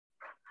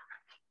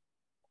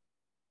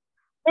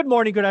Good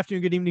morning, good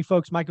afternoon, good evening,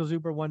 folks. Michael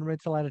Zuber, one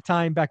rental at a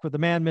time, back with the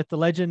man, myth, the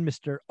legend,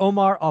 Mr.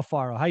 Omar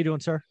Alfaro. How you doing,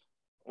 sir?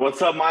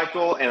 What's up,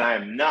 Michael? And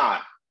I'm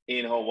not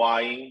in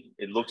Hawaii.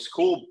 It looks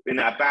cool in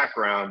that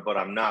background, but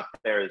I'm not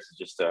there. This is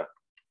just Yeah,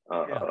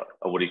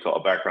 a what do you call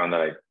a background that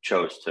I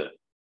chose to,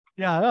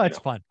 yeah, no, you it's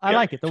know. fun. I Yeah,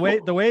 like it. it's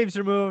cool. The waves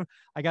are moving.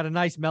 I got a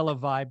nice mellow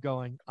vibe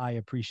going. I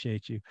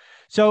appreciate you.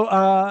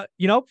 So,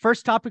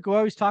 first topic we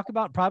always talk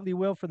about, probably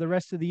will for the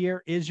rest of the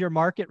year, is your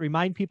market.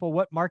 Remind people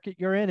what market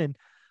you're in and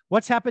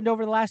what's happened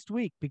over the last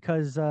week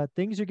because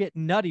things are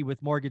getting nutty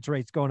with mortgage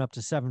rates going up to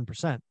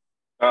 7%.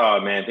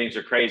 Oh man, things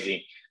are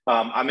crazy.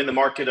 I'm in the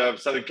market of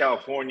Southern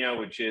California,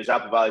 which is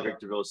Apple Valley,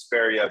 Victorville,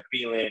 Hesperia,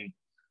 Phelan,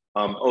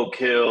 Oak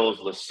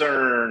Hills,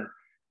 Lucerne,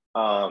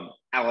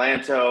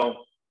 Adelanto.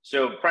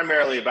 So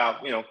primarily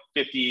about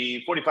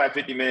 50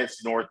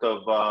 minutes north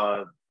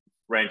of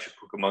Rancho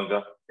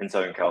Cucamonga in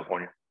Southern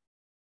California.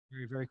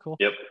 Very, very cool.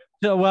 Yep.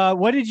 So,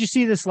 what did you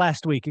see this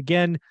last week?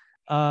 Again,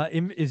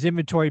 is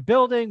inventory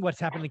building? What's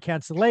happened to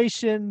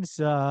cancellations?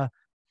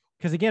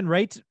 Because again,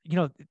 rates,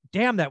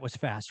 damn, that was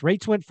fast.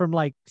 Rates went from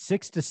like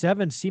 6 to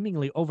 7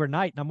 seemingly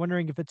overnight, and I'm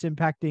wondering if it's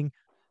impacting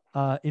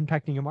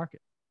your market.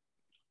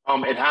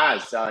 It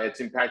has. It's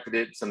impacted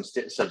it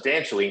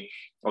substantially.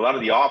 A lot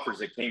of the offers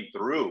that came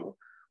through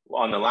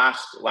on the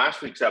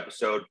last week's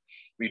episode,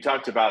 we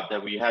talked about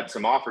that we had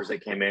some offers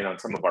that came in on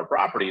some of our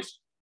properties.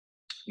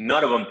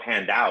 None of them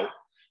panned out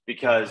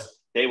because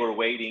they were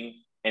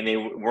waiting and they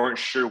weren't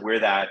sure where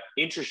that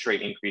interest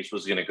rate increase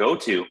was going to go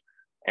to.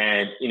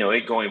 And,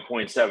 it going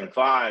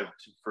 0.75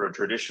 for a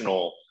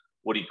traditional,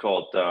 what do you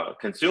call it,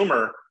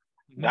 consumer,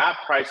 that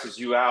prices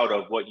you out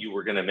of what you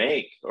were going to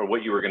make or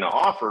what you were going to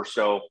offer.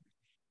 So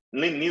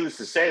needless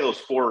to say, those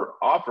four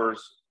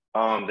offers,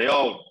 they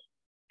all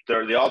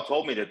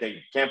told me that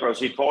they can't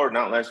proceed forward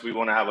not unless we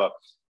want to have a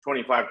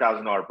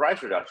 $25,000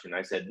 price reduction.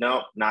 I said,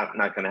 no, not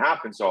going to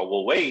happen. So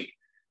we'll wait.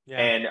 Yeah.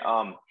 And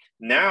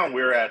now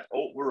we're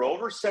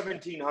over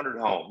 1,700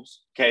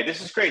 homes. Okay,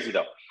 this is crazy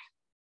though.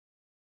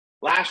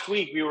 Last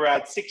week we were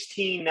at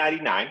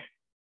 1699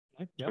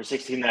 or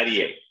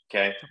 1698.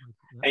 Okay,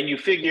 and you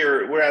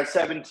figure we're at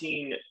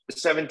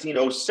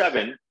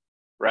 1707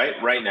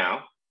 right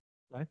now.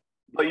 Right.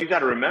 But you got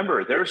to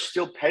remember there's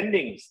still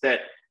pendings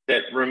that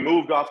were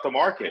removed off the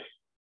market.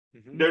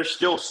 Mm-hmm. There's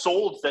still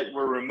solds that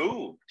were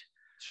removed.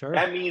 Sure.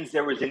 That means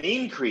there was an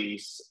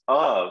increase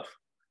of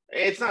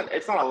it's not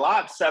a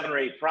lot, 7 or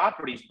 8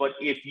 properties, but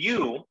if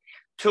you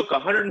took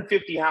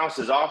 150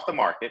 houses off the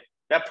market,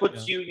 that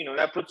puts you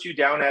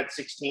down at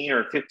 16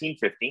 or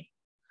 1550.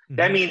 Mm-hmm.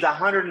 That means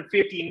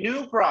 150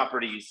 new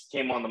properties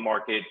came on the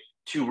market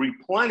to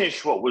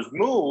replenish what was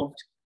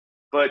moved.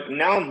 But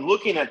now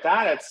looking at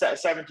that at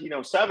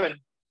 1707,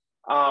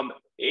 I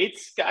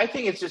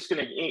think it's just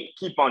going to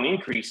keep on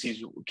increasing.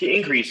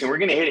 We're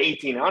going to hit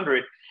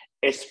 1800,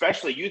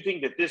 especially you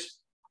think that this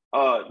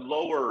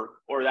lower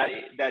or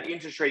that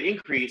interest rate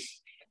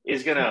increase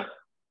is going to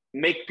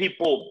make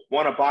people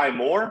want to buy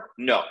more?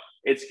 No,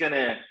 it's going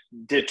to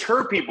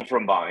deter people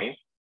from buying,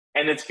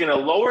 and it's going to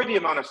lower the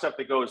amount of stuff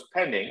that goes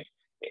pending,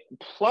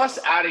 plus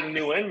adding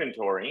new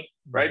inventory,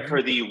 right,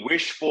 for the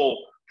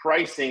wishful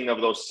pricing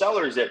of those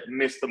sellers that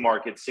missed the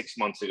market 6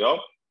 months ago.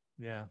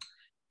 Yeah.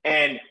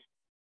 And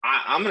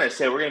I'm going to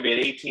say we're going to be at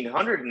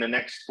 1,800 in the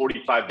next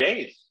 45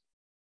 days.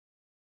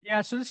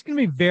 Yeah, so this is going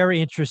to be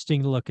very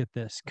interesting to look at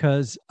this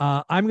because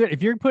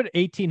if you're going to put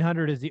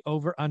 1,800 as the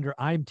over/under,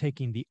 I'm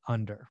taking the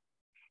under.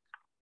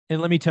 And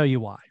let me tell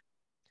you why.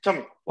 Tell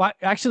me. Well,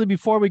 actually,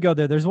 before we go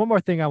there, there's one more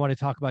thing I want to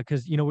talk about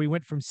because, we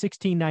went from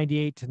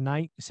 1698 to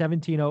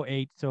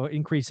 1708, so an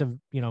increase of,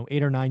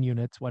 8 or 9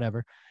 units,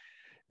 whatever.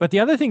 But the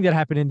other thing that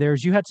happened in there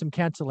is you had some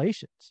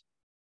cancellations,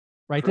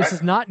 right? Correct. This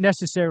is not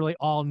necessarily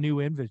all new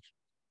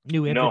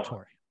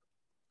inventory,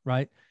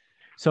 right?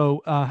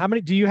 So how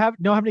many do you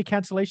know how many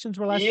cancellations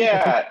were last week?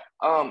 Yeah,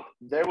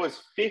 there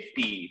was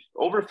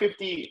over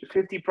 50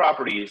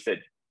 properties that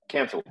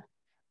canceled.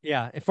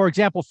 Yeah. For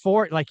example,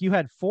 4, like you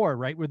had 4,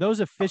 right? Were those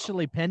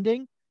officially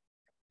pending?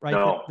 Right.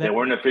 No, they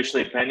weren't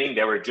officially pending.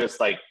 They were just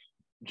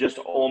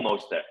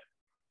almost there.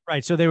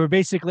 Right. So they were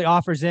basically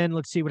offers in.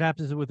 Let's see what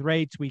happens with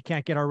rates. We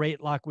can't get our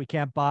rate lock. We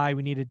can't buy.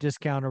 We need a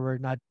discount, or we're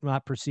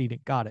not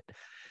proceeding. Got it.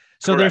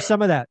 So Correct. There's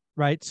some of that,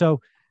 right? So,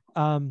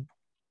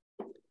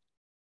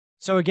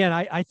 so again,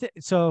 I think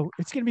so.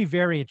 It's going to be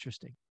very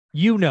interesting.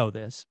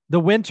 This. The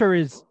winter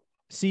is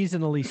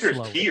seasonally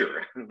slow.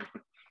 Here.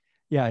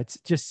 Yeah, it's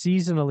just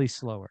seasonally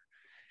slower.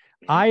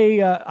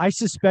 I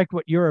suspect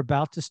what you're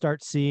about to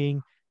start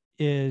seeing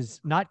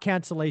is not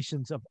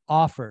cancellations of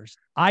offers.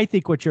 I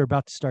think what you're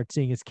about to start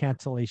seeing is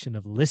cancellation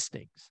of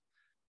listings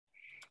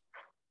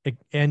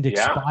and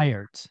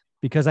expireds,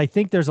 because I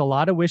think there's a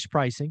lot of wish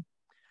pricing.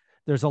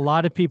 There's a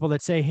lot of people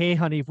that say, hey,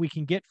 honey, if we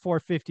can get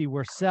 450,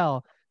 we'll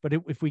sell. But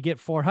if we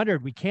get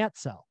 400, we can't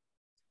sell.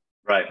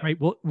 Right.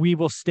 We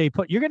will stay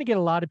put. You're going to get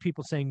a lot of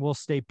people saying we'll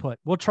stay put.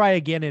 We'll try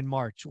again in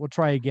March. We'll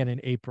try again in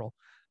April.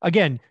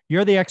 Again,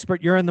 you're the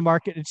expert. You're in the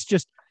market. It's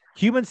just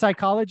human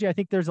psychology. I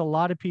think there's a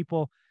lot of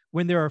people,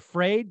 when they're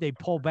afraid, they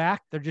pull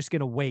back. They're just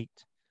going to wait.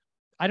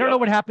 I don't know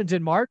what happens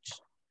in March.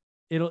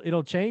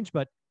 it'll change,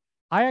 but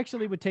I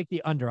actually would take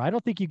the under. I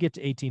don't think you get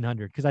to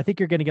 1,800 because I think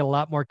you're going to get a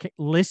lot more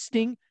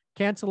listing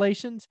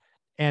cancellations,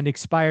 and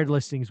expired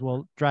listings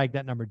will drag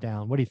that number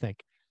down. What do you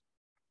think?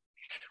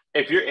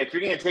 If you're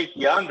going to take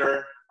the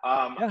under,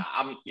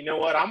 you know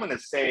what? I'm going to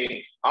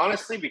say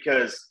honestly,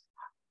 because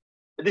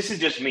this is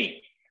just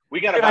me. We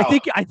got about.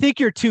 I think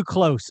you're too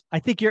close. I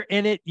think you're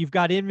in it. You've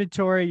got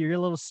inventory. You're a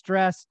little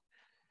stressed.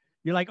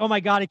 You're like, oh my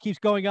God, it keeps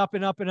going up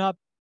and up and up.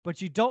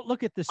 But you don't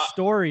look at the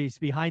stories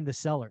behind the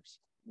sellers.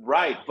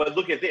 Right. But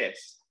look at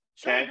this.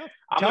 Okay.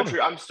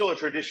 Sure, I'm still a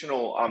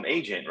traditional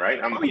agent, right?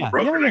 I'm a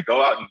broker that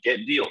go out and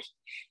get deals.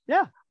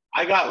 Yeah.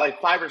 I got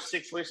like 5 or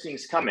 6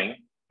 listings coming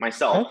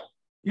myself. Okay.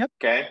 Yep.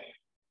 Okay.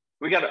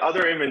 We got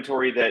other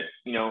inventory that,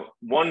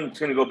 one's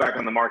going to go back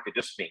on the market,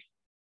 just me.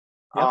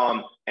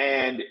 Yep.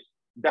 And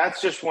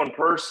that's just one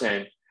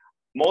person.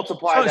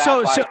 Multiply that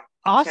by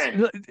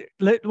awesome.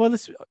 Well,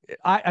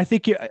 I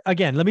think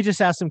again, let me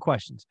just ask some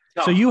questions.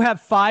 No. So you have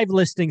 5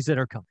 listings that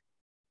are coming.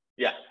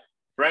 Yeah.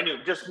 Brand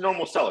new, just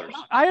normal sellers.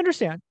 I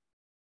understand.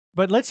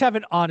 But let's have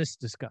an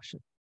honest discussion.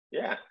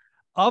 Yeah.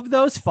 Of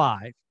those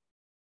 5,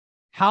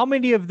 how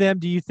many of them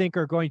do you think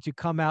are going to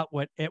come out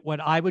at what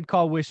I would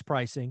call wish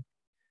pricing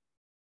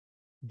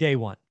day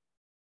one?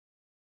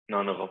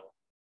 None of them.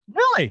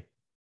 Really?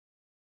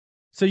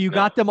 So you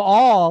got them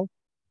all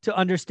to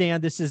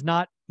understand this is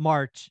not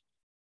March,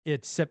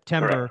 it's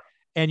September. Correct.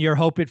 And your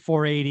hope at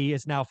 480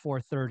 is now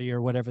 430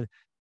 or whatever.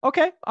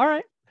 Okay. All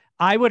right.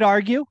 I would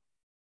argue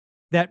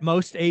that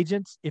most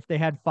agents, if they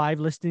had 5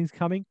 listings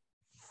coming,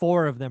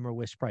 4 of them are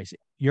wish pricing.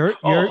 You're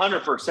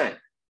 100%.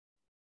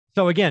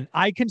 So again,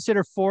 I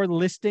consider 4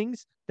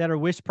 listings that are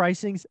wish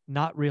pricings,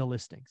 not real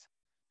listings.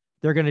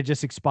 They're going to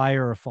just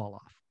expire or fall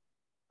off.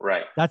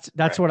 Right.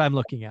 That's what I'm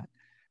looking at.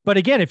 But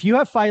again, if you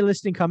have 5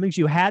 listing comings,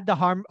 you had the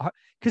harm,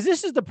 because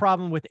this is the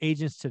problem with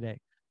agents today.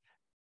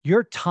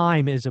 Your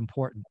time is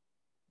important.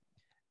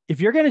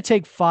 If you're going to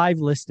take 5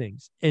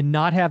 listings and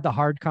not have the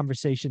hard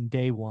conversation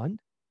day one,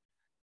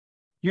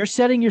 you're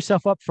setting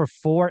yourself up for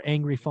 4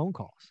 angry phone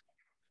calls.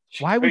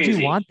 Why would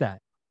you want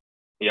that?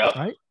 Yeah.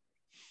 Right.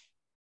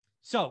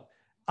 So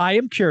I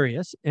am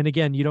curious, and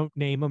again, you don't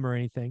name them or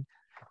anything,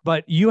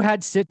 but you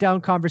had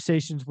sit-down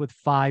conversations with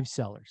 5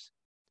 sellers.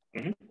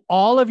 Mm-hmm.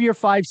 All of your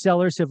 5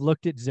 sellers have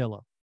looked at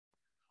Zillow.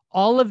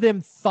 All of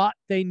them thought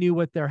they knew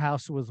what their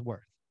house was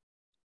worth.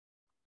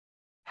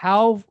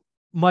 How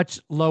much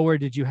lower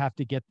did you have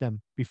to get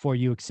them before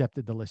you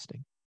accepted the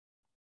listing?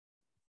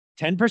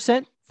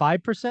 10%?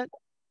 5%?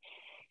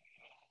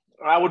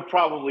 I would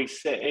probably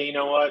say, you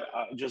know what,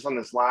 just on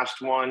this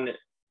last one, it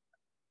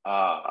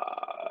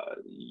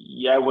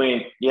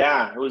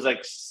was like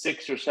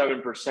 6 or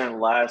 7%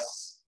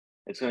 less.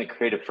 It's going to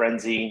create a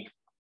frenzy.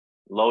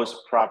 Lowest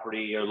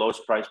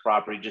price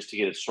property just to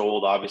get it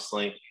sold,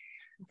 obviously.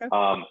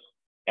 Okay.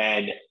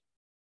 And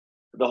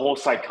the whole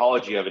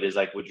psychology of it is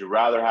like, would you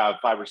rather have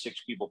 5 or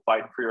 6 people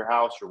fighting for your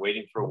house or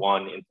waiting for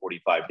one in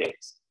 45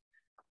 days?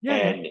 Yeah.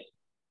 And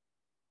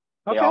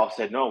they all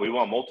said, no, we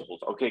want multiples.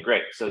 Okay,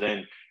 great. So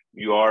then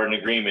you are in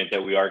agreement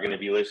that we are going to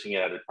be listing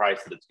it at a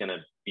price that it's going to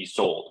be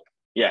sold.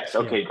 Yes.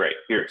 Okay, great.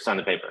 Here, sign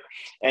the paper.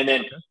 And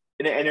then,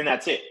 and then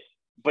that's it.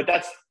 But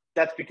that's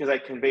because I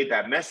conveyed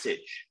that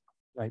message.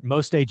 Right.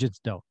 Most agents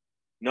don't.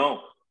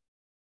 No.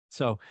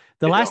 So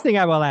the last thing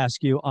I will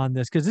ask you on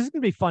this, because this is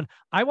going to be fun.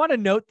 I want to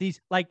note these,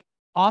 like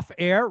off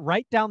air,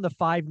 write down the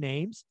 5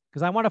 names,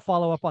 because I want to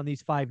follow up on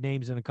these 5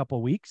 names in a couple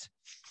of weeks.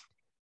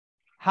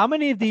 How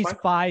many of these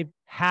 5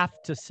 have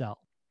to sell?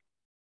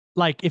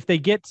 Like if they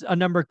get a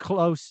number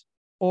close,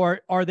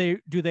 or do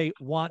they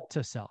want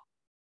to sell?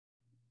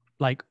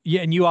 Like, yeah,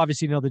 and you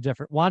obviously know the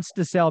difference. Wants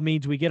to sell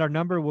means we get our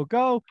number, we'll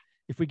go.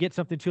 If we get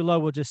something too low,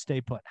 we'll just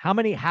stay put. How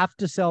many have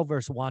to sell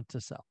versus want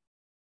to sell?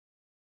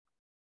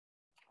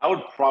 I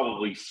would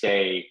probably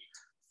say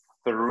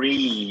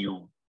 3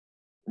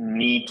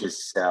 need to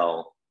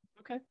sell.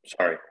 Okay.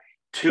 Sorry.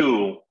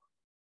 2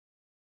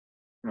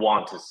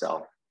 want to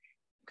sell.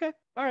 Okay.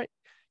 All right.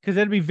 Because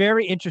it'd be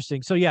very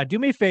interesting. So yeah, do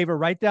me a favor,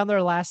 write down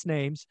their last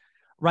names,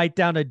 write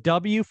down a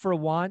W for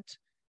want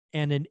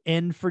and an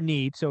N for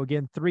need. So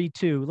again, 3,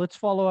 2. Let's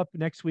follow up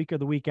next week or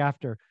the week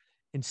after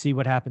and see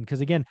what happened. Because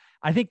again,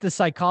 I think the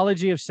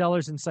psychology of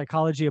sellers and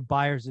psychology of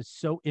buyers is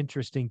so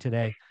interesting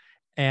today.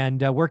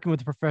 And working with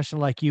a professional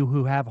like you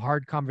who have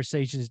hard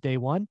conversations day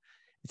one,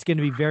 it's going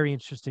to be very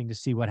interesting to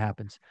see what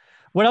happens.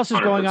 What else is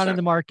going 100%. On in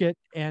the market?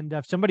 And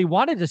if somebody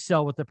wanted to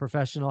sell with a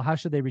professional, how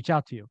should they reach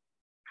out to you?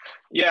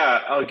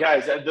 Yeah,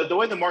 guys, the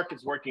way the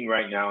market's working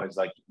right now is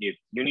like, if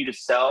you need to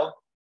sell,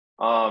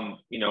 I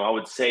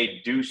would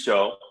say do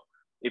so.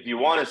 If you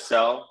want to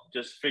sell,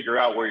 just figure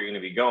out where you're going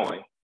to be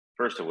going,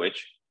 first of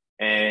which.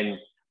 And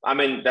I'm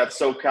in that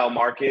SoCal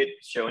market,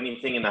 so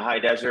anything in the high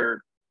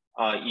desert,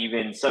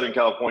 even Southern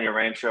California,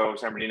 Rancho,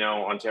 San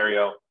Bernardino,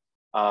 Ontario,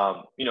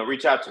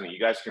 reach out to me. You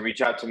guys can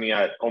reach out to me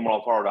at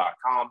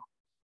omaralfaro.com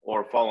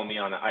or follow me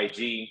on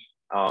IG,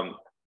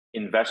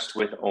 Invest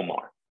with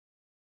Omar.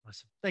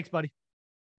 Awesome. Thanks, buddy.